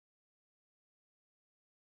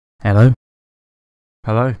Hello.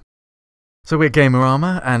 Hello. So we're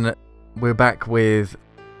Gamerama, and we're back with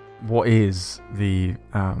what is the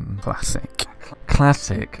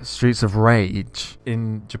classic Streets of Rage.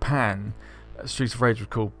 In Japan, Streets of Rage was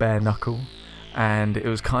called Bare Knuckle, and it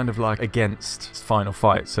was kind of like against Final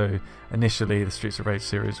Fight. So initially the Streets of Rage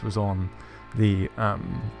series was on the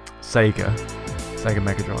Sega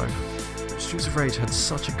Mega Drive. Streets of Rage had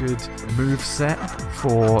such a good move set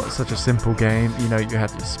for such a simple game. You know, you had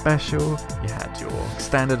your special, you had your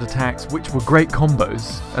standard attacks, which were great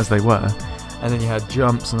combos as they were, and then you had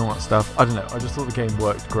jumps and all that stuff. I don't know, I just thought the game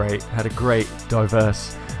worked great, had a great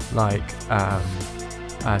diverse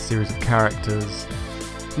series of characters.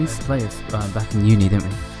 We used to play it back in uni, didn't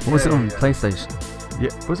we? What was it on PlayStation? Yeah,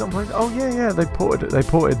 was it on PlayStation? Oh yeah, they ported them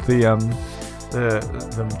to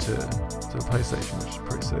the PlayStation, which is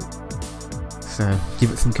pretty sick. So,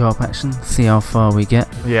 give it some co-op action, see how far we get.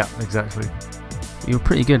 Yeah, exactly. You were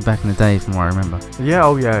pretty good back in the day, from what I remember. Yeah,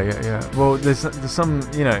 oh yeah. Well, there's some,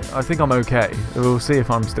 you know, I think I'm okay. We'll see if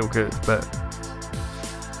I'm still good, but...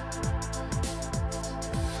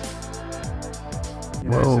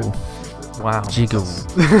 Whoa. Wow. Jiggle.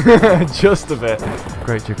 Just a bit.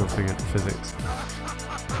 Great jiggle physics.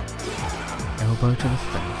 Elbow to the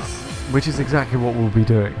face. Which is exactly what we'll be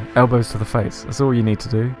doing. Elbows to the face. That's all you need to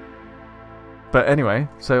do. But anyway,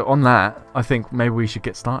 so on that, I think maybe we should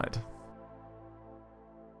get started.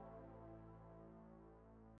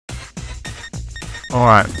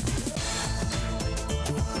 Alright.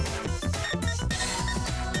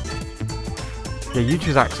 Yeah, you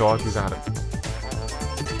choose Axel, I'll choose Adam.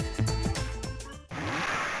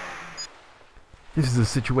 This is the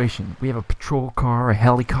situation. We have a patrol car, a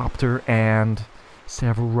helicopter, and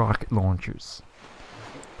several rocket launchers.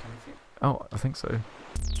 Oh, I think so.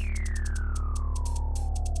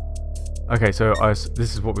 Okay, so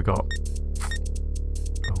this is what we got.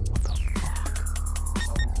 Oh, what the fuck?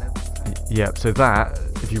 Yeah, so that,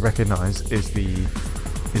 if you recognise, is.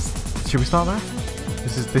 Should we start there?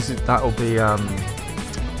 That'll be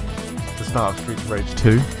the start of Streets of Rage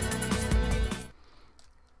 2.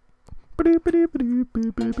 I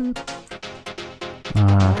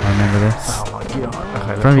remember this. Oh my god.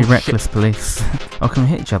 Okay, Very reckless police. Oh, can we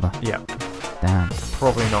hit each other? Yeah. Damn.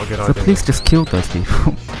 Probably not a good So idea. the police just killed those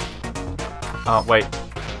people. Oh, wait.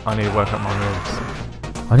 I need to work up my moves.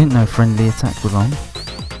 I didn't know friendly attack was on.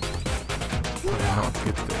 Probably not a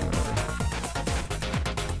good thing,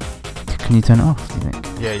 really. Can you turn it off, do you think?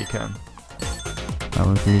 Yeah, you can. I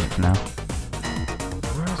will delete it now.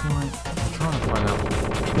 Where's my... I'm trying to find out.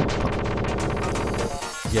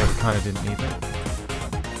 Yeah, we kind of didn't need it.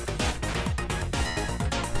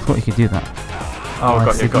 I thought you could do that. Oh,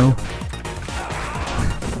 got you.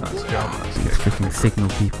 That's jump, that's It's kick. freaking signal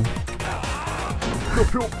people. Go,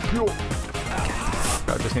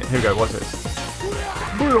 here we go, watch this.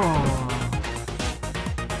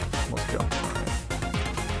 What's jump?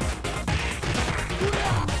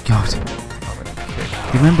 God.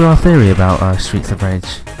 Do you remember our theory about Streets of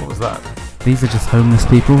Rage? What was that? These are just homeless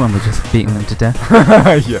people and we're just beating them to death.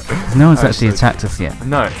 Yeah. No one's actually attacked us yet.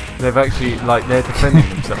 No, they've actually, they're defending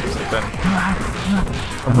themselves.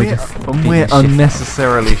 And we're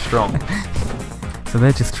unnecessarily strong. So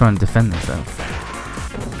they're just trying to defend themselves.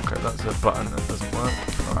 Okay, that's a button that doesn't work.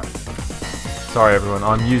 Alright. Sorry everyone,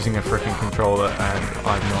 I'm using a freaking controller and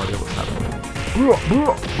I have no idea what's happening.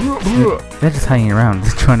 They're just hanging around,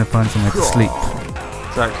 trying to find somewhere to sleep.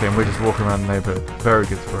 Exactly, and we're just walking around the neighbourhood. Very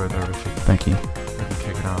good throw there, Richie. Thank you. Freaking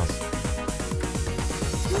kicking ass.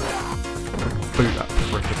 Boot that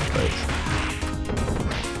prick in the face.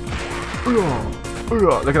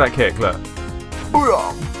 Look at that kick, look.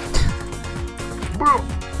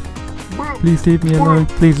 Please leave me alone.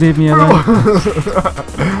 Please leave me alone.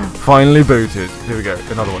 Finally booted. Here we go,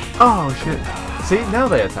 another one. Oh shit. See, now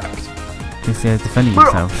they attacked. At least they're defending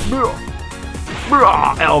themselves.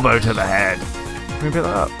 Elbow to the head. Can we pick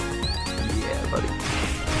that up? Yeah, buddy.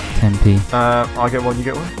 10p. I get one, you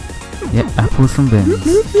get one? Yep, apples from bins.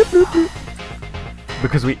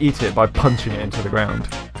 Because we eat it by punching it into the ground.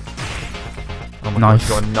 Oh my Knife.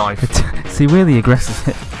 God, you got a knife. See, we're the aggressors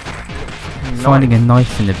here. Finding a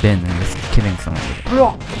knife in the bin and just killing someone with it.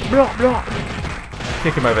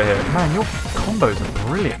 Kick him over here. Man, your combos are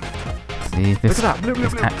brilliant. See, this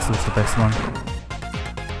Look. Axel's the best one.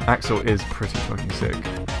 Axel is pretty fucking sick.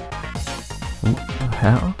 What the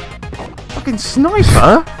hell? Fucking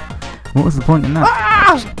sniper? What was the point in that?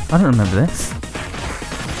 Ah! I don't remember this.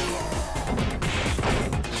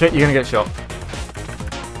 Shit, you're gonna get shot.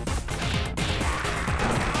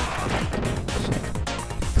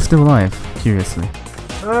 Still alive, curiously.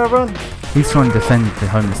 Run. He's trying to defend the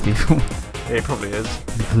homeless people. Yeah, he probably is.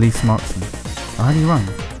 The police marksman. Oh, how do you run?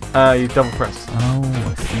 You double press. Oh,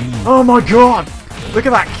 I see. Oh my god! Look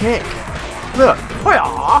at that kick! Look!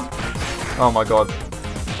 Oh my god.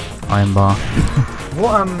 Iron bar.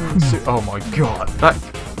 What oh my god.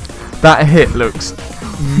 That hit looks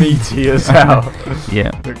meaty as hell.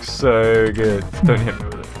 Yeah. Looks so good. Don't hit me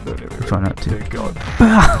with it. Don't hit me with it. Try not to. Dear god.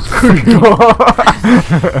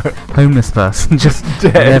 Homeless person just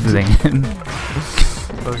Dead. leveling him.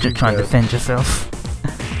 Just trying to dead. defend yourself.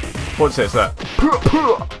 What's this? That?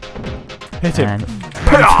 Hit him. And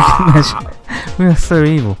we are so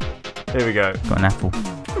evil. Here we go. Got an apple.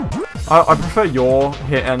 I prefer your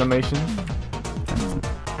hit animation.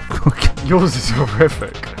 Yours is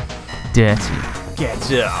horrific. Dirty.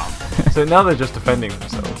 Get up. So now they're just defending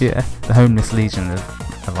themselves. Yeah. The homeless legion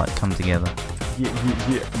have like come together. Yeah.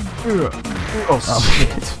 Oh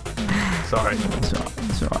shit. Sorry. It's alright.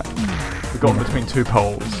 It's alright. We got between two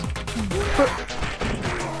poles.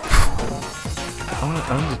 I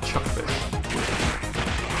need to chuck this.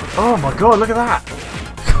 Oh my god, look at that!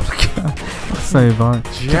 So violent.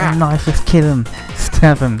 Jack. Get a knife, let's kill him.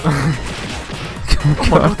 Stab him. Oh my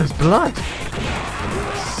god, there's blood!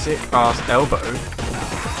 Sick ass elbow.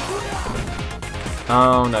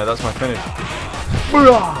 Oh no, that's my finish.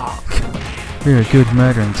 We're a good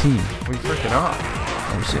murdering team. We freaking are.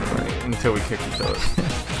 Oh shit, right. Until we kick each other.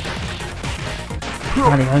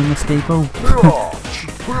 Bloody homeless people.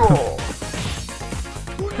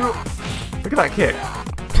 Look at that kick.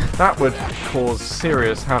 That would cause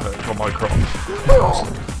serious havoc on my crotch.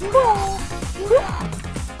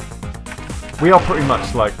 We are pretty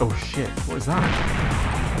much like, oh shit, what is that?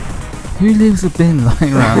 Who leaves a bin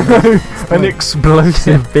lying around? An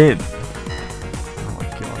explosive bin. Oh my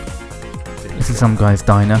god. This is some guy's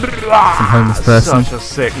diner. Some homeless person. Such a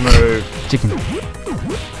sick move. Chicken.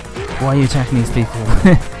 Why are you attacking these people?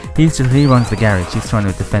 He runs the garage. He's trying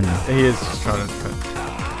to defend them. He is just trying to defend.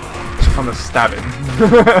 I'm gonna stab him.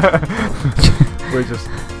 We're just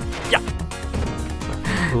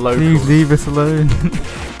locals. Please leave us alone.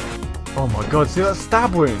 Oh my god, see that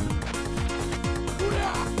stab wound?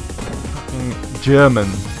 Fucking German.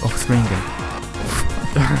 Off screen gun.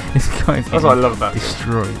 This guy's That's what I love about it.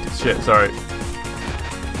 destroyed. Shit, sorry.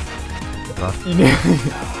 You nearly...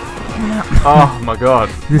 Oh my god.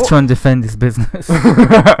 He's trying to defend his business.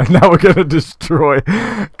 Now we're gonna destroy.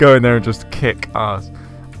 Go in there and just kick ass.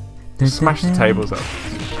 Smash the tables up.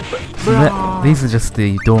 These are just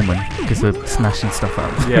the doormen because we're smashing stuff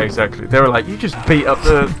up. Yeah, exactly. They were like, you just beat up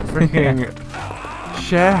the freaking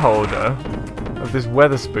shareholder of this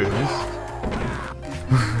Weatherspoons.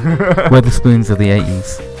 Weatherspoons of the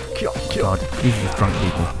 80s. God, these are just drunk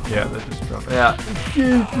people. Yeah, they're just drunk. Yeah.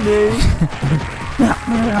 Excuse me.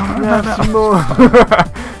 Can I have some more?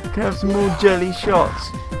 Can I have some more jelly shots?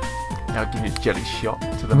 I'll give you a jelly shot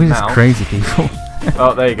to the We're mouth. just crazy people.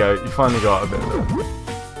 Oh, there you go. You finally got a bit of it.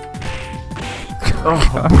 Oh,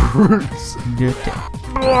 brutes.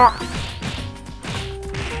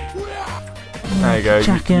 There you go.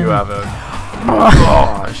 You have a...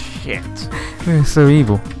 Oh, shit. We're so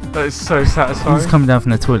evil. That is so satisfying. He's coming down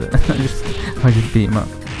from the toilet. I just beat him up.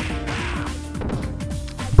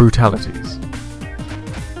 Brutalities.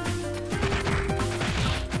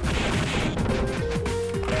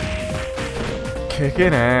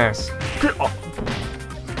 Kicking ass.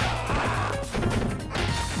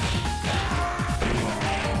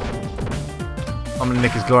 I'm gonna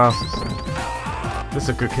nick his glasses. This is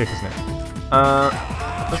a good kick, isn't it?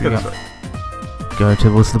 Let's go this way. Go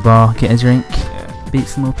towards the bar, get a drink, Yeah. beat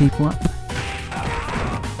some more people up. I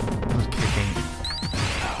was kicking.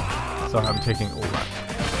 Sorry, I'm taking all that.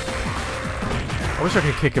 I wish I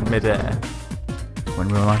could kick him mid-air. In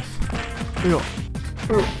real life.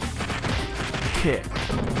 Kick.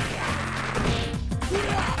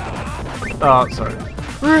 Oh, sorry.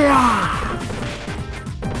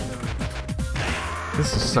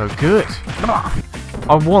 This is so good.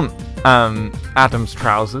 I want Adam's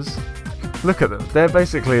trousers. Look at them. They're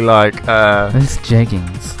basically like Those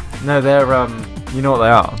jeggings. no, they're you know what they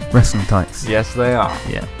are? Wrestling tights. Yes, they are.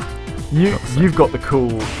 Yeah. You've got the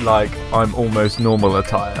cool like I'm almost normal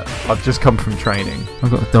attire. I've just come from training. I've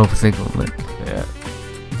got the Dolph Ziggler look. Yeah.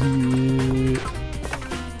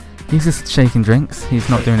 He's just shaking drinks. He's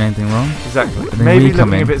not doing anything wrong. Exactly. And then Maybe we come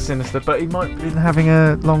looking a in. bit sinister, but he might have been having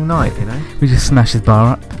a long night, you know? We just smash his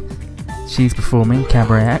bar up. She's performing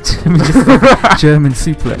cabaret act. We just German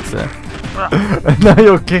suplex her. And now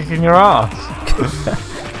you're kicking her ass.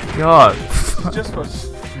 God. Just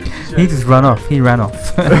He just ran off. He ran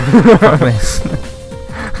off. Fuck this.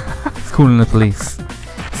 He's calling the police.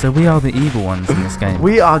 So we are the evil ones in this game.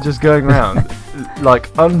 We are just going around like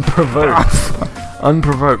unprovoked,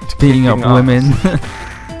 beating up kicking women.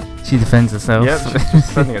 She defends herself. Yep, she's just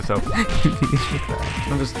defending herself.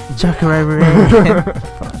 I'm just chuck her over here.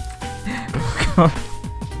 God.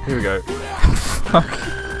 Here we go. Fuck.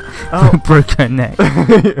 Oh. Broke her neck.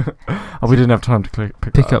 Oh, we didn't have time to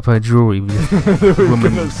pick up her jewellery. The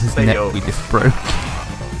woman's neck steal. we just broke.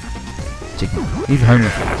 Chicken. He's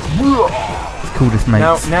homeless. It's called his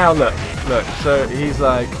mates. Now look. So he's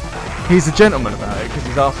a gentleman about it because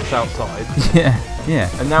he's asked us outside. Yeah.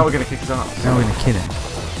 And now we're gonna kick his ass. Now we're gonna kill him.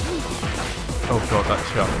 Oh god, that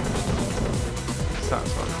shot.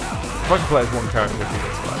 Satisfying. If I can play as one character, it'd be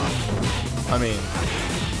this guy. I mean,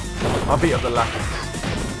 I'll beat up the lappers.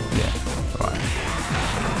 Yeah. Right.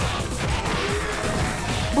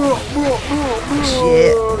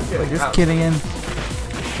 Shit. We're just killing him.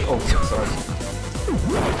 Oh, sorry.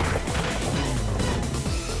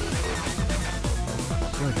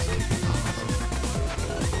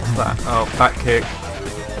 What's that? Oh, back kick.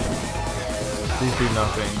 These do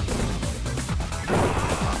nothing.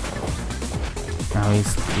 Now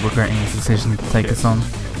he's regretting his decision to take us on.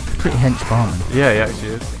 He's a pretty hench barman. Yeah, he actually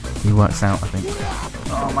is. He works out, I think.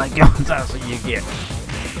 Oh my god, that's what you get.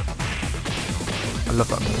 I love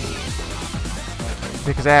that move.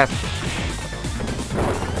 Kick his ass.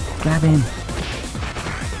 Grab him.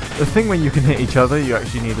 The thing when you can hit each other, you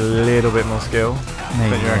actually need a little bit more skill.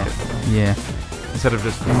 Maybe, Don't you reckon? Yeah. Instead of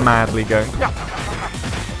just madly going.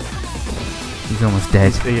 He's almost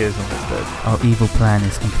dead. He is almost dead. Our evil plan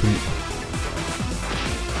is complete.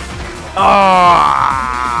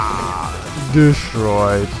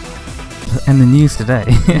 Destroyed. And the news today,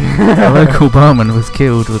 a local barman was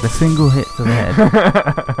killed with a single hit to the head.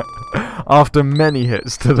 After many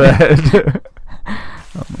hits to the head.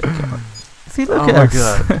 Oh my god. See, look Oh at my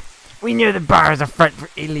us. god. We know the bar is a front for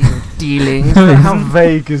illegal dealings. No, it How isn't.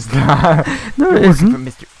 vague is that? No, it We're working isn't. for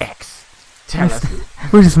Mr. X. Tell us.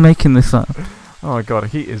 We're just making this up. Oh my god,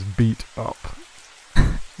 he is beat up.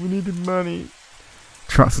 We needed money.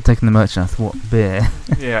 Trucks are taking the merchandise. What beer?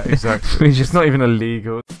 Yeah, exactly. We It's just not even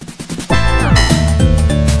illegal.